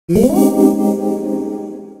I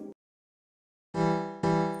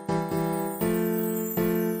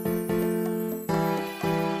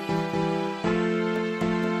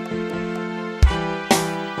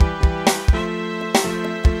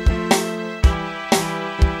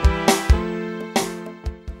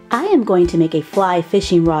am going to make a fly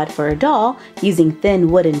fishing rod for a doll using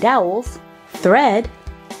thin wooden dowels, thread,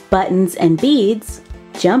 buttons and beads,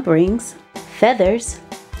 jump rings, feathers,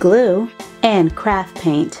 glue, and craft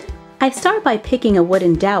paint. I start by picking a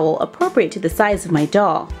wooden dowel appropriate to the size of my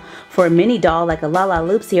doll. For a mini doll like a Lala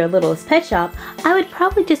Loopsy or Littlest Pet Shop, I would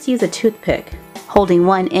probably just use a toothpick. Holding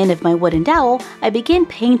one end of my wooden dowel, I begin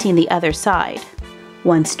painting the other side.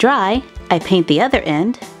 Once dry, I paint the other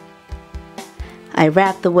end. I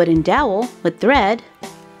wrap the wooden dowel with thread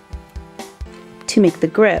to make the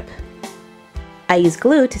grip. I use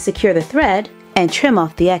glue to secure the thread and trim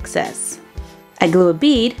off the excess. I glue a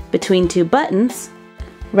bead between two buttons,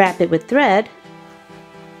 wrap it with thread,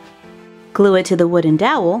 glue it to the wooden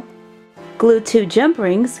dowel, glue two jump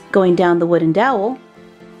rings going down the wooden dowel,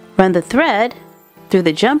 run the thread through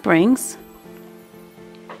the jump rings.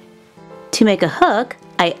 To make a hook,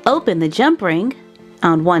 I open the jump ring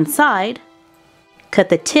on one side, cut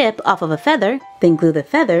the tip off of a feather, then glue the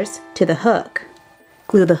feathers to the hook.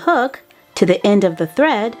 Glue the hook to the end of the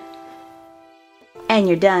thread, and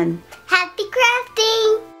you're done. Happy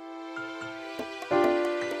crafting!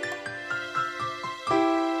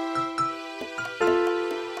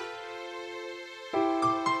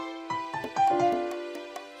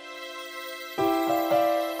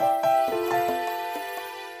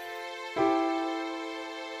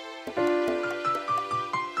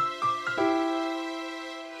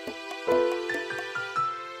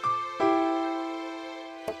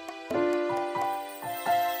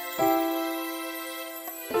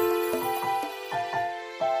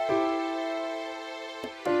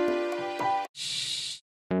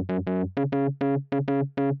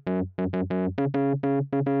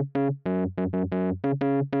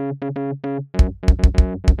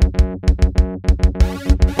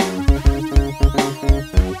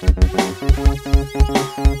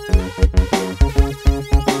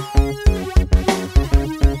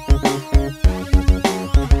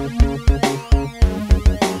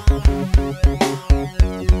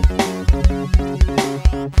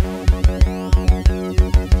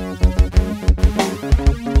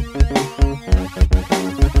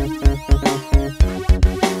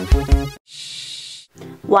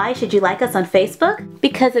 Why should you like us on Facebook?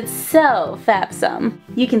 Because it's so fabsome.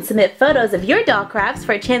 You can submit photos of your doll crafts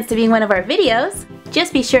for a chance to be in one of our videos.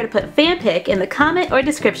 Just be sure to put fanpic in the comment or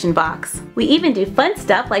description box. We even do fun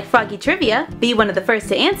stuff like Froggy Trivia. Be one of the first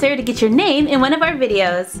to answer to get your name in one of our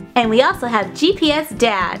videos. And we also have GPS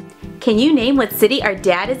Dad. Can you name what city our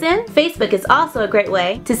dad is in? Facebook is also a great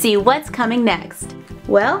way to see what's coming next.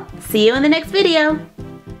 Well, see you in the next video.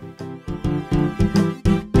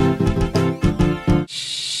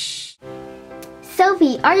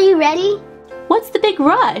 Sophie, are you ready? What's the big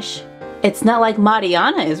rush? It's not like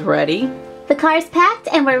Mariana is ready. The car's packed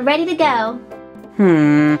and we're ready to go.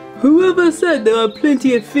 Whoever said there are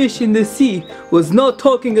plenty of fish in the sea was not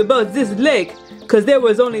talking about this lake, cause there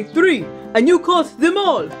was only 3 and you caught them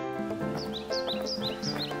all.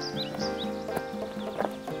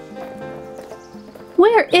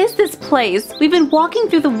 Where is this place? We've been walking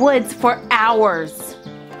through the woods for hours.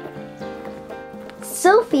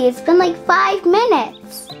 Sophie, it's been like 5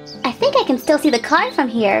 minutes. I think I can still see the car from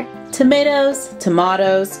here. Tomatoes,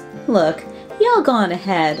 tomatoes. Look, y'all go on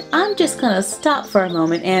ahead. I'm just gonna stop for a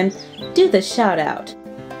moment and do the shout out.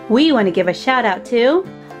 We want to give a shout out to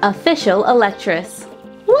Official Electress.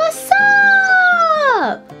 What's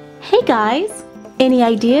up? Hey guys, any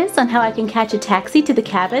ideas on how I can catch a taxi to the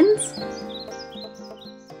cabins?